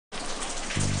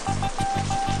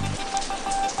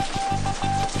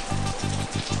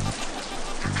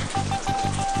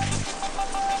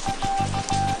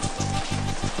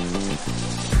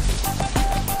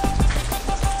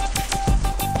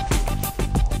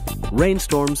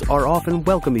Rainstorms are often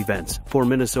welcome events for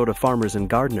Minnesota farmers and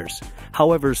gardeners.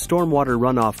 However, stormwater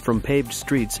runoff from paved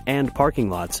streets and parking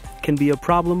lots can be a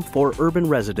problem for urban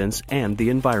residents and the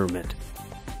environment.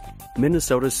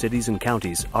 Minnesota cities and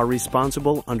counties are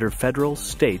responsible under federal,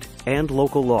 state, and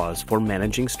local laws for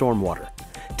managing stormwater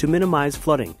to minimize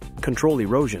flooding, control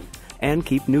erosion, and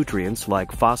keep nutrients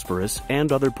like phosphorus and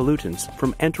other pollutants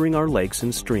from entering our lakes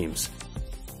and streams.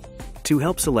 To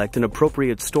help select an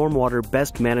appropriate stormwater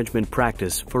best management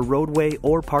practice for roadway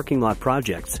or parking lot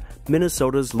projects,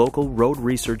 Minnesota's local Road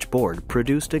Research Board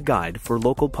produced a guide for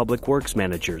local public works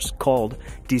managers called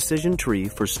Decision Tree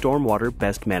for Stormwater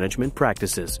Best Management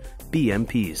Practices,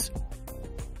 BMPs.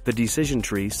 The decision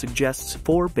tree suggests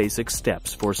 4 basic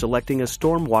steps for selecting a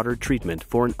stormwater treatment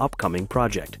for an upcoming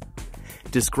project.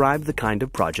 Describe the kind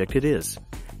of project it is.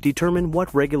 Determine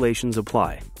what regulations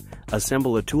apply.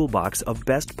 Assemble a toolbox of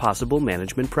best possible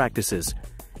management practices,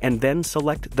 and then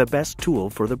select the best tool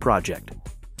for the project.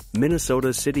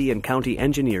 Minnesota city and county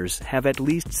engineers have at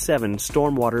least 7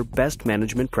 stormwater best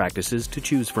management practices to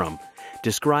choose from,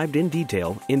 described in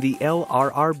detail in the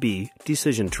LRRB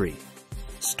decision tree.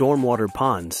 Stormwater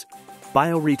ponds,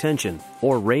 bioretention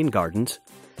or rain gardens,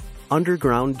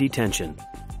 underground detention,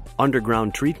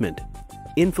 underground treatment,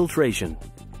 infiltration,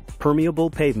 permeable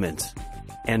pavements,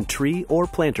 and tree or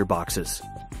planter boxes.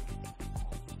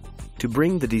 To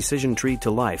bring the decision tree to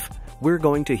life, we're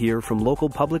going to hear from local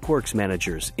public works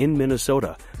managers in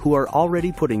Minnesota who are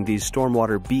already putting these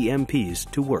stormwater BMPs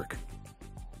to work.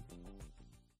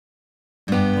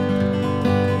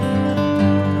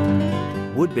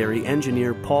 Woodbury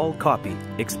engineer Paul Coppy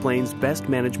explains best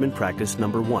management practice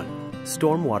number 1,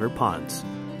 stormwater ponds.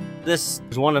 This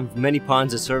is one of many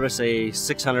ponds that service a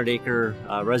 600-acre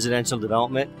residential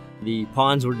development. The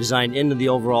ponds were designed into the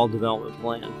overall development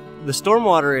plan. The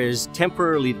stormwater is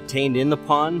temporarily detained in the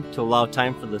pond to allow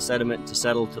time for the sediment to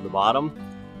settle to the bottom,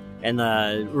 and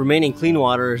the remaining clean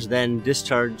water is then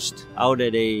discharged out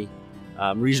at a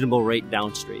reasonable rate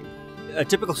downstream. A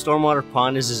typical stormwater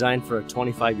pond is designed for a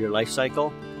 25-year life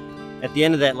cycle. At the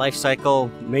end of that life cycle,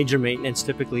 major maintenance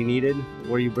typically needed,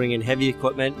 where you bring in heavy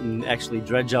equipment and actually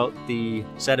dredge out the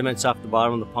sediments off the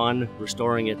bottom of the pond,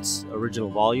 restoring its original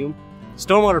volume.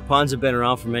 Stormwater ponds have been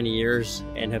around for many years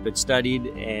and have been studied,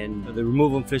 and the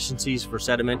removal efficiencies for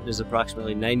sediment is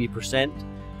approximately 90%.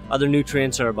 Other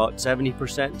nutrients are about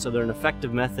 70%, so they're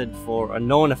a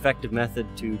known effective method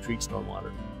to treat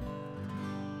stormwater.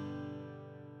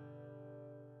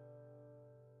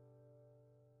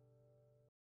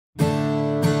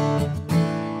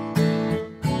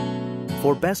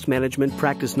 For best management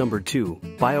practice number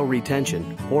 2,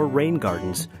 bioretention or rain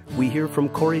gardens, we hear from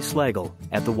Corey Slagle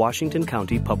at the Washington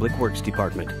County Public Works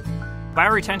Department.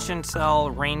 Bioretention cell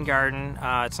rain garden,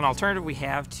 it's an alternative we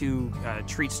have to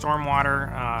treat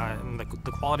stormwater and the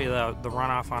quality of the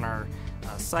runoff on our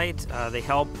site. They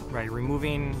help by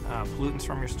removing pollutants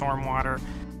from your stormwater.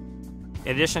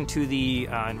 In addition to the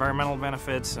environmental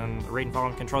benefits and rate and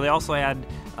volume control, they also have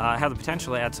the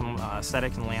potential to add some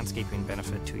aesthetic and landscaping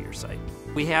benefit to your site.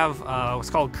 We have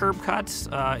what's called curb cuts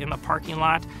in the parking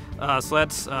lot. So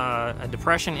that's a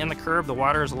depression in the curb. The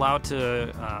water is allowed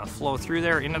to flow through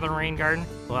there into the rain garden.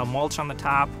 We'll have mulch on the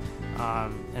top,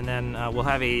 and then we'll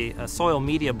have a soil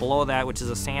media below that, which is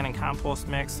a sand and compost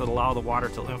mix that allow the water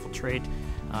to infiltrate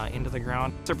into the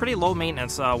ground. They're pretty low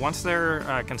maintenance. Once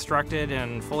they're constructed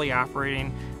and fully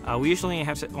operating, we usually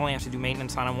only have to do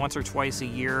maintenance on them once or twice a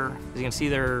year. As you can see,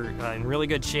 they're in really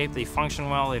good shape. They function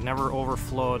well. They've never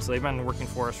overflowed. So they've been working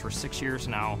for us for 6 years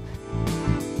now.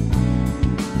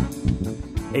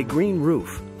 A green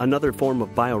roof, another form of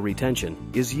bioretention,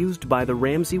 is used by the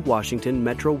Ramsey, Washington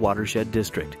Metro Watershed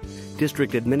District.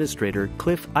 District Administrator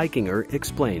Cliff Eichinger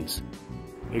explains.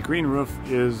 A green roof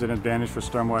is an advantage for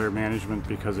stormwater management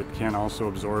because it can also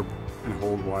absorb and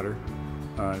hold water.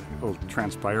 It will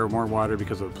transpire more water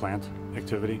because of the plant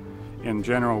activity. In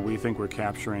general, we think we're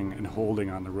capturing and holding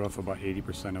on the roof about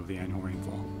 80% of the annual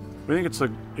rainfall. We think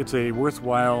it's a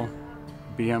worthwhile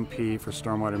BMP for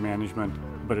stormwater management,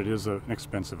 but it is an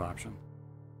expensive option.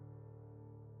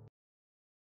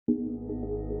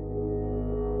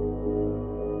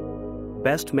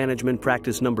 Best management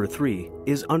practice number 3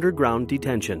 is underground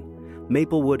detention.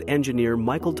 Maplewood engineer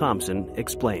Michael Thompson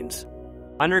explains.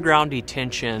 Underground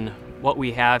detention, what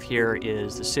we have here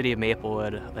is the City of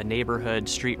Maplewood, a neighborhood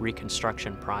street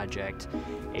reconstruction project,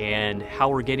 and how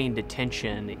we're getting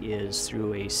detention is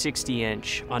through a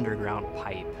 60-inch underground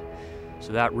pipe.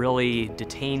 So that really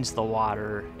detains the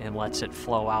water and lets it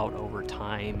flow out over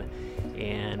time,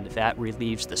 and that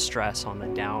relieves the stress on the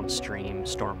downstream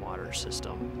stormwater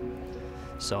system.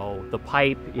 So the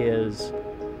pipe is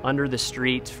under the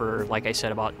street for, like I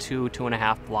said, about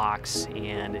 2.5 blocks,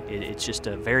 and it's just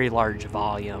a very large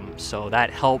volume. So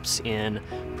that helps in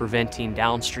preventing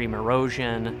downstream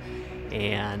erosion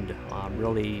and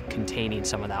really containing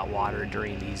some of that water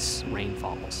during these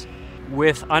rainfalls.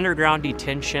 With underground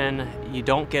detention, you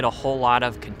don't get a whole lot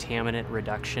of contaminant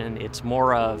reduction. It's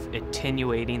more of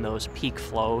attenuating those peak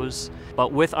flows.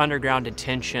 But with underground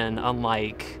detention,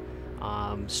 unlike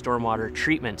stormwater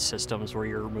treatment systems where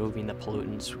you're removing the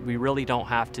pollutants, we really don't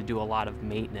have to do a lot of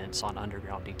maintenance on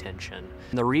underground detention.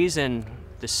 And the reason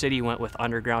the city went with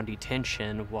underground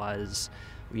detention was,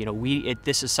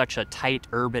 this is such a tight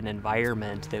urban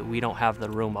environment that we don't have the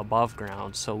room above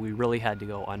ground, so we really had to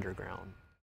go underground.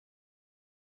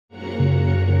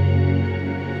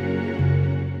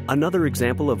 Another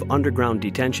example of underground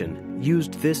detention,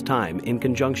 used this time in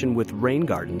conjunction with rain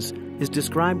gardens, is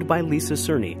described by Lisa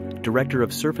Cerny, Director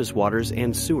of Surface Waters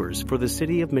and Sewers for the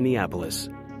City of Minneapolis.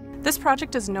 This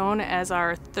project is known as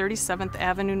our 37th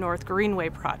Avenue North Greenway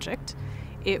project.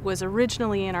 It was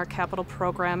originally in our capital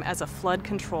program as a flood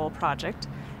control project,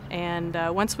 and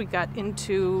once we got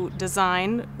into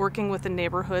design, working with the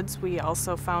neighborhoods, we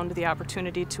also found the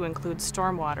opportunity to include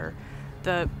stormwater.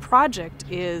 The project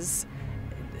is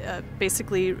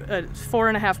basically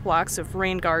 4.5 blocks of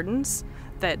rain gardens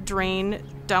that drain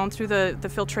down through the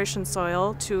filtration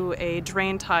soil to a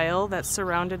drain tile that's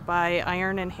surrounded by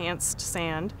iron-enhanced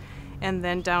sand, and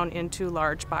then down into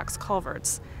large box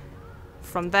culverts.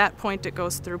 From that point, it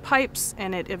goes through pipes,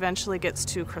 and it eventually gets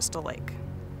to Crystal Lake.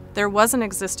 There was an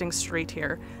existing street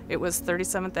here. It was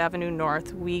 37th Avenue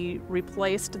North. We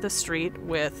replaced the street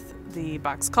with the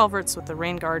box culverts, with the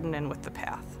rain garden, and with the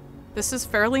path. This is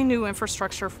fairly new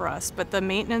infrastructure for us, but the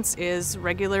maintenance is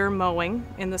regular mowing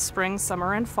in the spring,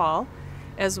 summer, and fall,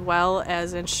 as well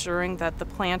as ensuring that the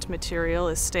plant material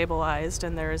is stabilized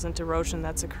and there isn't erosion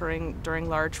that's occurring during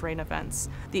large rain events.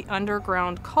 The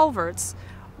underground culverts,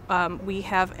 we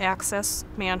have access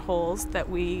manholes that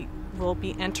we will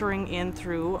be entering in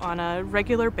through on a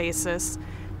regular basis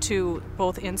to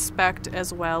both inspect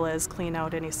as well as clean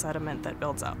out any sediment that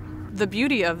builds up. The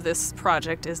beauty of this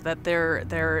project is that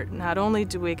there not only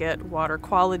do we get water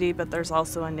quality, but there's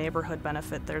also a neighborhood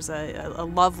benefit. There's a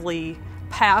lovely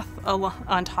path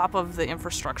on top of the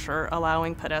infrastructure,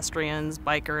 allowing pedestrians,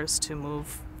 bikers to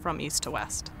move from east to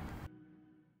west.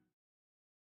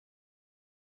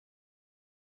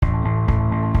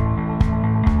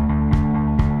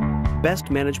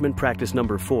 Best management practice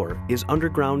number 4 is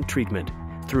underground treatment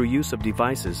through use of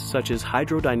devices such as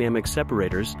hydrodynamic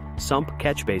separators, sump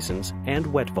catch basins, and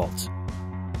wet vaults.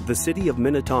 The City of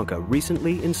Minnetonka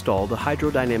recently installed a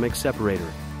hydrodynamic separator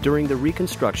during the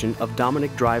reconstruction of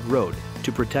Dominick Drive Road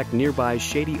to protect nearby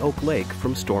Shady Oak Lake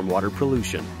from stormwater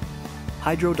pollution.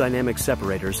 Hydrodynamic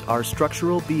separators are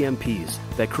structural BMPs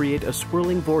that create a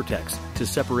swirling vortex to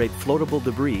separate floatable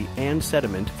debris and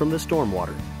sediment from the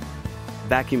stormwater.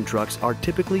 Vacuum trucks are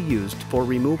typically used for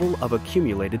removal of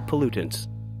accumulated pollutants.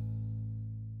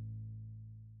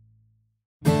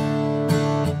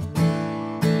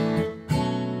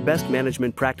 Best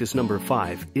management practice number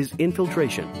 5 is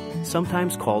infiltration,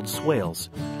 sometimes called swales,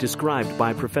 described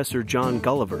by Professor John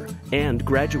Gulliver and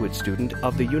graduate student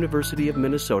of the University of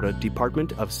Minnesota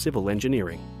Department of Civil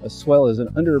Engineering. A swale is an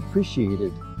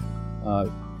underappreciated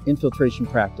infiltration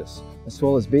practice. A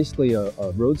swale is basically a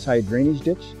roadside drainage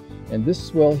ditch, and this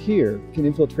swale here can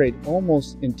infiltrate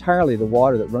almost entirely the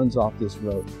water that runs off this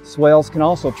road. Swales can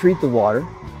also treat the water.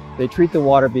 They treat the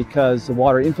water because the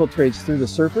water infiltrates through the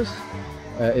surface.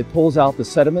 It pulls out the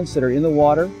sediments that are in the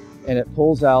water, and it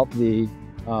pulls out the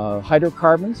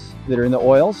hydrocarbons that are in the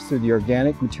oils through the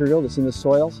organic material that's in the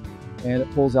soils, and it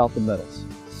pulls out the metals.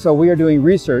 So we are doing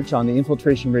research on the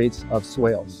infiltration rates of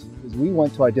swales, because we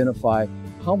want to identify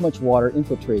how much water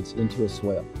infiltrates into a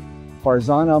swale.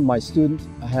 Farzana, my student,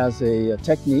 has a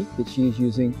technique that she is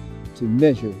using to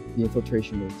measure the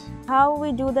infiltration rates. How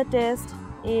we do the test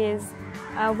is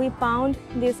we pound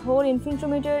this whole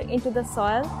infiltrometer into the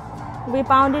soil. We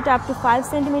pound it up to 5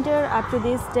 centimeters up to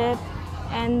this step,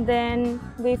 and then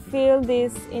we fill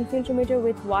this infiltrometer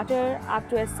with water up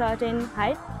to a certain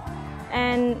height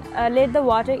and let the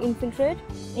water infiltrate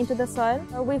into the soil.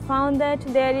 We found that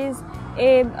there is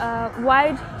a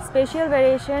wide spatial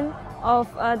variation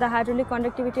of the hydraulic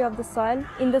conductivity of the soil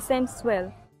in the same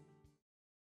swale.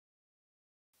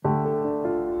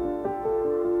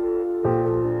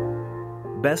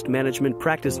 Best management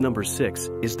practice number 6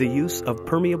 is the use of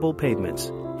permeable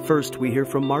pavements. First, we hear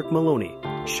from Mark Maloney,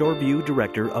 Shoreview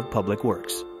Director of Public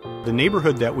Works. The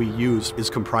neighborhood that we use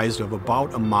is comprised of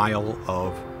about a mile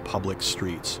of public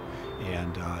streets,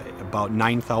 and About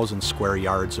 9,000 square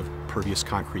yards of pervious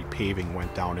concrete paving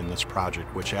went down in this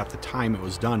project, which at the time it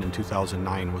was done in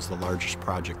 2009 was the largest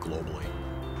project globally.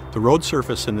 The road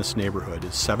surface in this neighborhood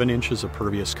is 7 inches of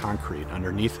pervious concrete.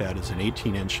 Underneath that is an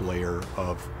 18-inch layer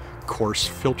of coarse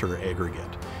filter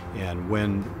aggregate. And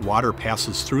when water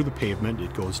passes through the pavement,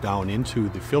 it goes down into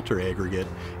the filter aggregate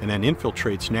and then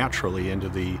infiltrates naturally into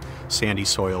the sandy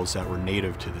soils that were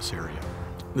native to this area.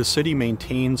 The city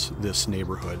maintains this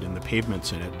neighborhood and the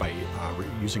pavements in it by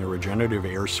using a regenerative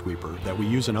air sweeper that we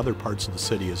use in other parts of the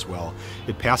city as well.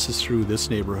 It passes through this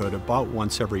neighborhood about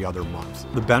once every other month.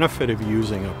 The benefit of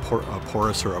using a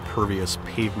porous or a pervious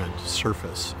pavement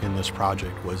surface in this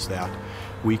project was that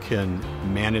we can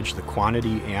manage the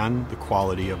quantity and the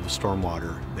quality of the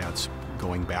stormwater that's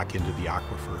going back into the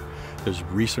aquifer. There's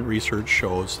recent research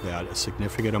shows that a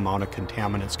significant amount of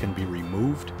contaminants can be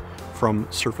removed from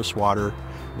surface water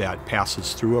that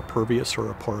passes through a pervious or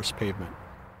a porous pavement.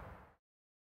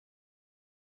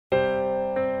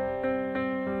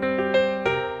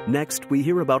 Next, we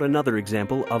hear about another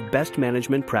example of best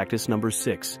management practice number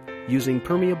 6, using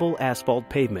permeable asphalt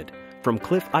pavement, from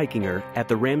Cliff Eichinger at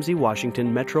the Ramsey,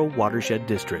 Washington Metro Watershed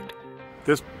District.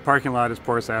 This parking lot is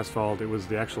porous asphalt. It was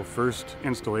the actual first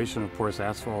installation of porous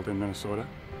asphalt in Minnesota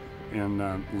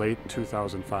in late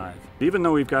 2005. Even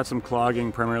though we've got some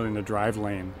clogging primarily in the drive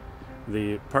lane,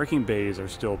 the parking bays are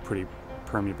still pretty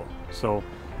permeable. So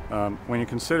when you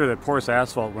consider that porous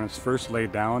asphalt, when it's first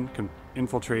laid down, can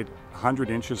infiltrate 100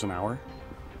 inches an hour,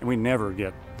 and we never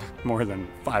get more than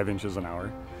 5 inches an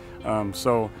hour.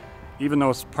 So even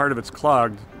though part of it's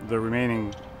clogged, the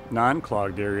remaining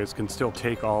non-clogged areas can still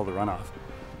take all the runoff.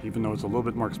 Even though it's a little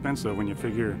bit more expensive, when you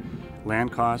figure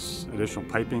land costs, additional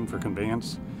piping for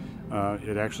conveyance,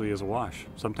 it actually is a wash,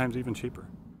 sometimes even cheaper.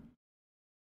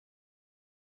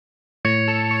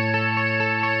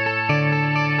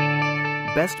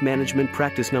 Best management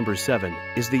practice number 7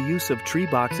 is the use of tree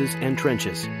boxes and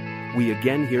trenches. We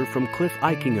again hear from Cliff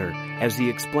Eichinger as he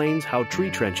explains how tree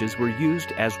trenches were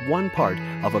used as one part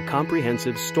of a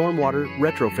comprehensive stormwater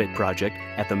retrofit project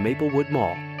at the Maplewood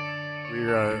Mall.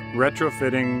 We're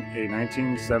retrofitting a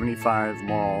 1975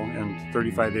 mall and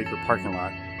 35-acre parking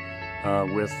lot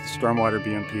with stormwater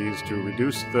BMPs to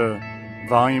reduce the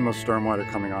volume of stormwater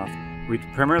coming off. We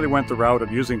primarily went the route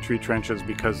of using tree trenches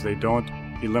because they don't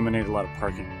eliminate a lot of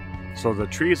parking. So the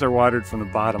trees are watered from the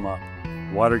bottom up.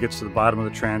 Water gets to the bottom of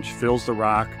the trench, fills the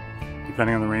rock,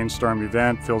 depending on the rainstorm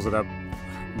event, fills it up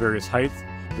various heights.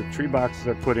 The tree boxes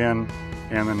are put in,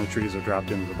 and then the trees are dropped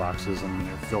into the boxes and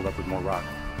they're filled up with more rock.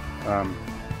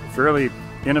 Fairly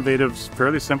innovative,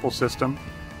 fairly simple system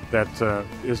that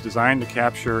is designed to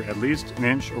capture at least an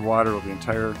inch of water over the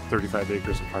entire 35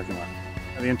 acres of parking lot.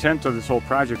 The intent of this whole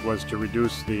project was to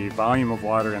reduce the volume of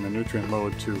water and the nutrient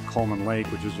load to Coleman Lake,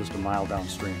 which is just a mile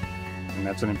downstream. And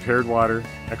that's an impaired water,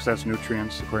 excess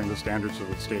nutrients according to the standards of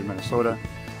the state of Minnesota,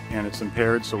 and it's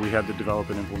impaired, so we had to develop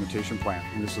an implementation plan.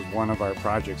 And this is one of our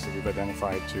projects that we've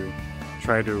identified to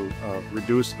try to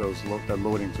reduce that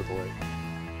loading to the lake.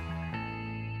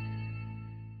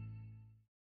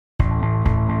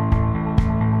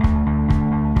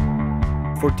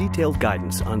 For detailed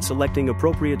guidance on selecting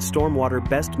appropriate stormwater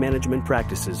best management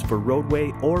practices for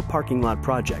roadway or parking lot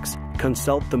projects,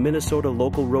 consult the Minnesota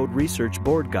Local Road Research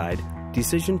Board Guide,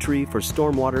 Decision Tree for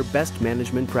Stormwater Best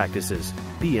Management Practices,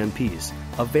 BMPs,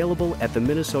 available at the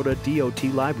Minnesota DOT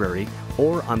Library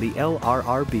or on the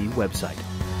LRRB website.